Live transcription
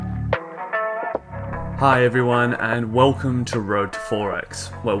Hi everyone, and welcome to Road to Forex,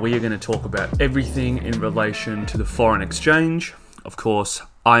 where we are going to talk about everything in relation to the foreign exchange. Of course,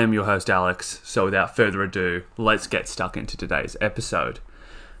 I am your host Alex, so without further ado, let's get stuck into today's episode.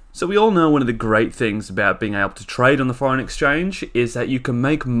 So we all know one of the great things about being able to trade on the foreign exchange is that you can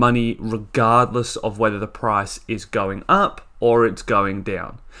make money regardless of whether the price is going up or it's going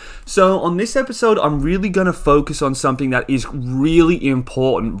down. So on this episode, I'm really going to focus on something that is really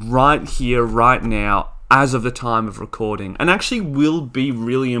important right here, right now, as of the time of recording, and actually will be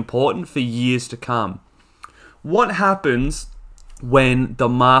really important for years to come. What happens when the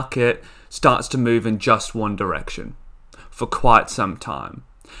market starts to move in just one direction for quite some time?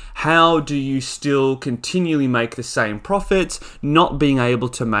 How do you still continually make the same profits, not being able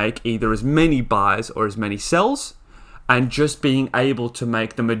to make either as many buys or as many sells, and just being able to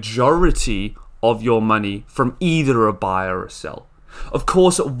make the majority of your money from either a buy or a sell? Of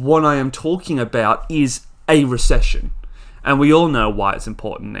course, what I am talking about is a recession, and we all know why it's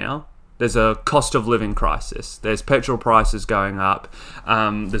important now. There's a cost of living crisis. There's petrol prices going up.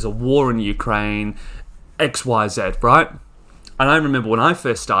 There's a war in Ukraine, XYZ, right? And I remember when I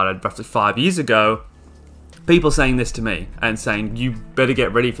first started, roughly 5 years ago, people saying this to me and saying, you better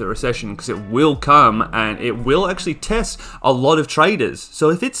get ready for the recession because it will come and it will actually test a lot of traders. So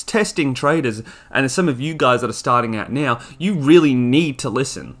if it's testing traders, and as some of you guys that are starting out now, you really need to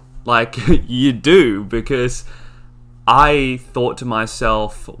listen. Like, you do, because I thought to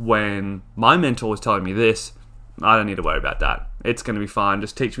myself when my mentor was telling me this, I don't need to worry about that. It's going to be fine.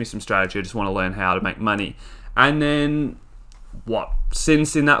 Just teach me some strategy. I just want to learn how to make money. And then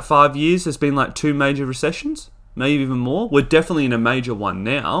since in that 5 years, there's been like 2 major recessions, maybe even more. We're definitely in a major one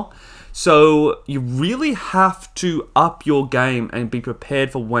now. So you really have to up your game and be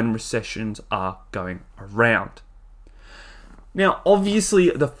prepared for when recessions are going around. Now, obviously,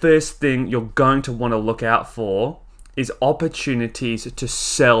 the first thing you're going to want to look out for is opportunities to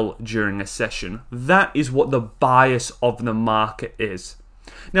sell during a session. That is what the bias of the market is.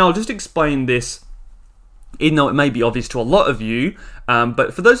 Now, I'll just explain this, even though it may be obvious to a lot of you,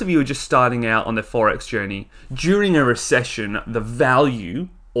 but for those of you who are just starting out on their Forex journey, during a recession, the value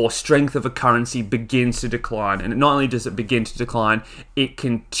or strength of a currency begins to decline. And not only does it begin to decline, it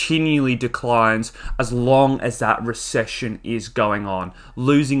continually declines as long as that recession is going on.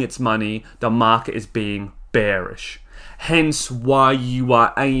 Losing its money, the market is being bearish. Hence why you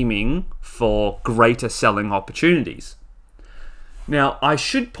are aiming for greater selling opportunities. Now, I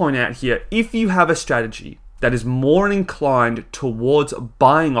should point out here, if you have a strategy that is more inclined towards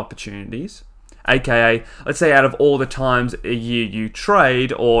buying opportunities, aka, let's say out of all the times a year you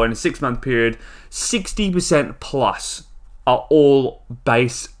trade, or in a 6-month period, 60% plus are all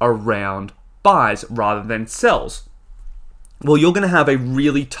based around buys rather than sells. Well, you're going to have a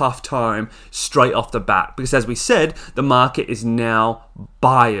really tough time straight off the bat, because as we said, the market is now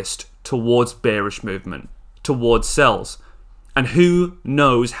biased towards bearish movement, towards sells. And who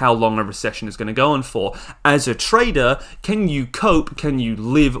knows how long a recession is going to go on for. As a trader, can you cope, can you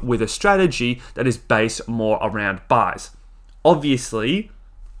live with a strategy that is based more around buys? Obviously,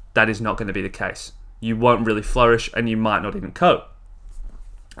 that is not going to be the case. You won't really flourish and you might not even cope.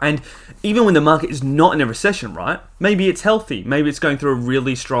 And even when the market is not in a recession, right? Maybe it's healthy, maybe it's going through a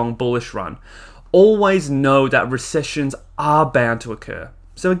really strong bullish run. Always know that recessions are bound to occur.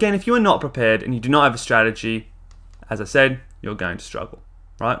 So again, if you are not prepared and you do not have a strategy, as I said, you're going to struggle,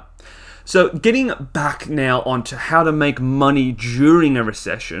 right? So getting back now onto how to make money during a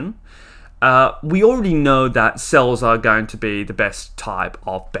recession, we already know that sells are going to be the best type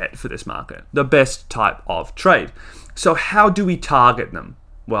of bet for this market, the best type of trade. So how do we target them?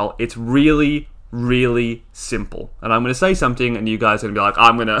 Well, it's really, really simple. And I'm going to say something and you guys are going to be like,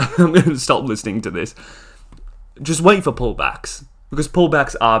 I'm going to stop listening to this. Just wait for pullbacks, because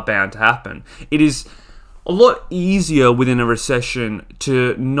pullbacks are bound to happen. It is a lot easier within a recession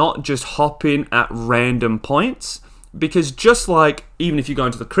to not just hop in at random points, because just like even if you go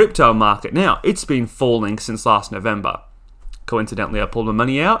into the crypto market now, it's been falling since last November. Coincidentally, I pulled my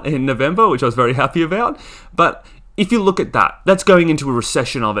money out in November, which I was very happy about. But if you look at that, that's going into a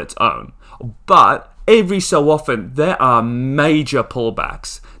recession of its own. But every so often, there are major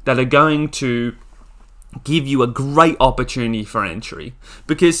pullbacks that are going to give you a great opportunity for entry.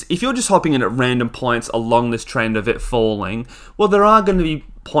 Because if you're just hopping in at random points along this trend of it falling, well, there are going to be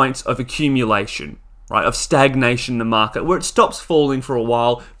points of accumulation, right, of stagnation in the market where it stops falling for a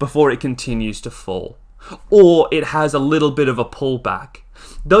while before it continues to fall. Or it has a little bit of a pullback.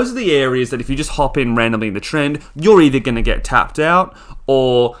 Those are the areas that if you just hop in randomly in the trend, you're either going to get tapped out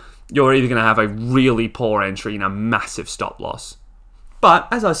or you're either going to have a really poor entry and a massive stop loss. But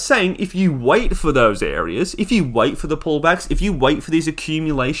as I was saying, if you wait for those areas, if you wait for the pullbacks, if you wait for these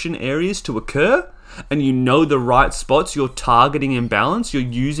accumulation areas to occur, and you know the right spots, you're targeting imbalance, you're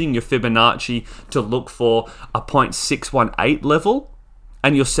using your Fibonacci to look for a 0.618 level,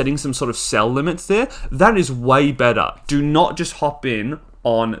 and you're setting some sort of sell limits there, that is way better. Do not just hop in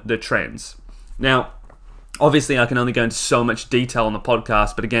on the trends. Now, obviously, I can only go into so much detail on the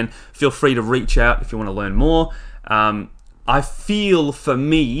podcast, but again, feel free to reach out if you want to learn more. I feel for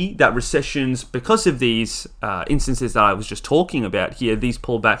me that recessions, because of these instances that I was just talking about here, these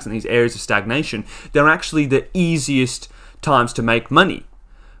pullbacks and these areas of stagnation, they're actually the easiest times to make money.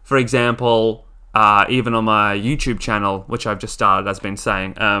 For example, even on my YouTube channel, which I've just started, as I've been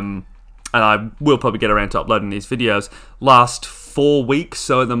saying, and I will probably get around to uploading these videos, last 4 weeks,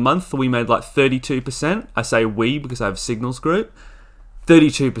 so in the month, we made like 32%. I say we because I have a Signals group.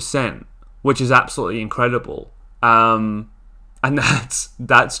 32%, which is absolutely incredible. And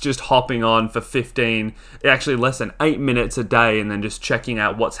that's just hopping on for 15, actually less than 8 minutes a day, and then just checking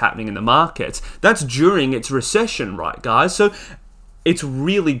out what's happening in the markets. That's during its recession, right, guys? So it's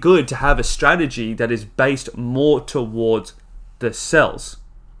really good to have a strategy that is based more towards the sells.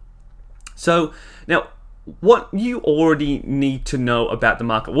 So now, what you already need to know about the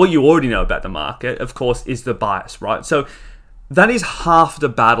market, what you already know about the market, of course, is the bias, right? So that is half the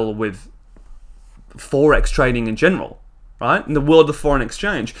battle with Forex trading in general, right? In the world of foreign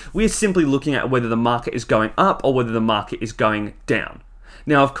exchange, we are simply looking at whether the market is going up or whether the market is going down.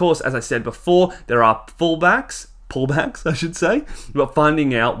 Now, of course, as I said before, there are pullbacks, I should say, but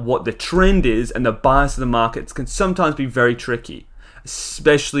finding out what the trend is and the bias of the markets can sometimes be very tricky,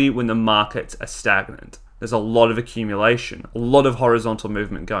 especially when the markets are stagnant. There's a lot of accumulation, a lot of horizontal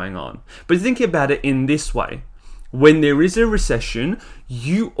movement going on. But think about it in this way. When there is a recession,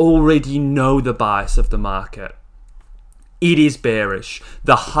 you already know the bias of the market. It is bearish.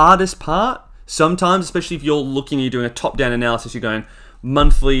 The hardest part, sometimes, especially if you're doing a top-down analysis, you're going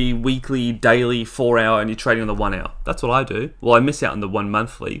monthly, weekly, daily, 4 hour, and you're trading on the 1 hour. That's what I do. Well, I miss out on the 1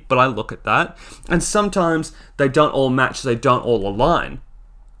 monthly, but I look at that. And sometimes they don't all match, they don't all align.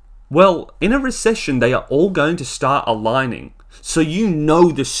 Well, in a recession, they are all going to start aligning. So you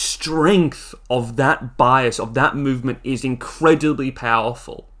know the strength of that bias, of that movement is incredibly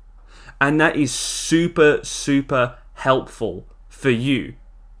powerful. And that is super, super helpful for you.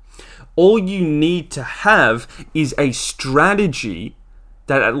 All you need to have is a strategy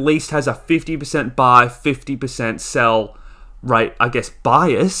that at least has a 50% buy, 50% sell rate,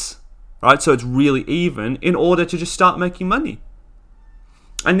 bias, right? So it's really even in order to just start making money.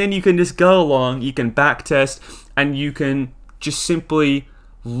 And then you can just go along, you can back test, and you can just simply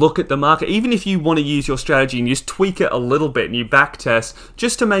look at the market. Even if you want to use your strategy and you just tweak it a little bit and you back test,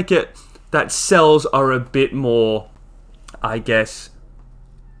 just to make it that sells are a bit more,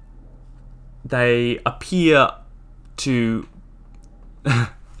 they appear to...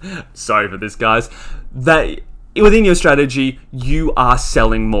 Sorry for this, guys. Within your strategy, you are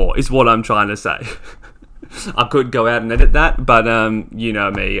selling more, is what I'm trying to say. I could go out and edit that, but you know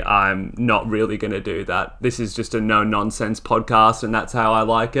me, I'm not really going to do that. This is just a no-nonsense podcast, and that's how I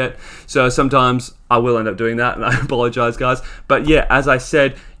like it. So sometimes I will end up doing that, and I apologize, guys. But yeah, as I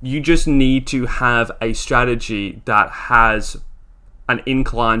said, you just need to have a strategy that has an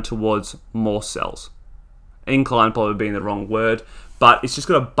incline towards more sells. Incline probably being the wrong word, but it's just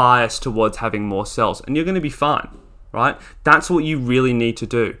got a bias towards having more sells, and you're going to be fine. Right? That's what you really need to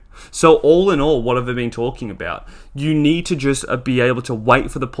do. So all in all, what have I been talking about? You need to just be able to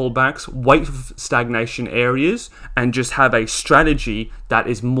wait for the pullbacks, wait for stagnation areas, and just have a strategy that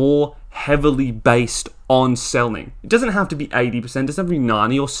is more heavily based on selling. It doesn't have to be 80%, it doesn't have to be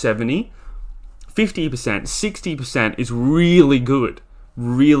 90 or 70. 50%, 60% is really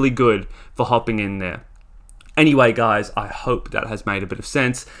good for hopping in there. Anyway, guys, I hope that has made a bit of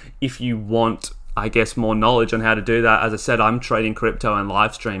sense. If you want more knowledge on how to do that. As I said, I'm trading crypto and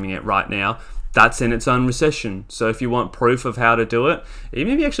live streaming it right now. That's in its own recession. So if you want proof of how to do it,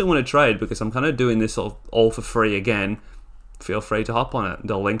 even if you actually want to trade, because I'm kind of doing this all for free again, feel free to hop on it.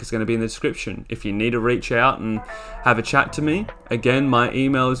 The link is going to be in the description. If you need to reach out and have a chat to me, again, my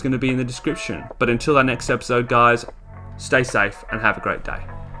email is going to be in the description. But until our next episode, guys, stay safe and have a great day.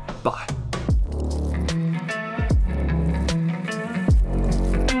 Bye.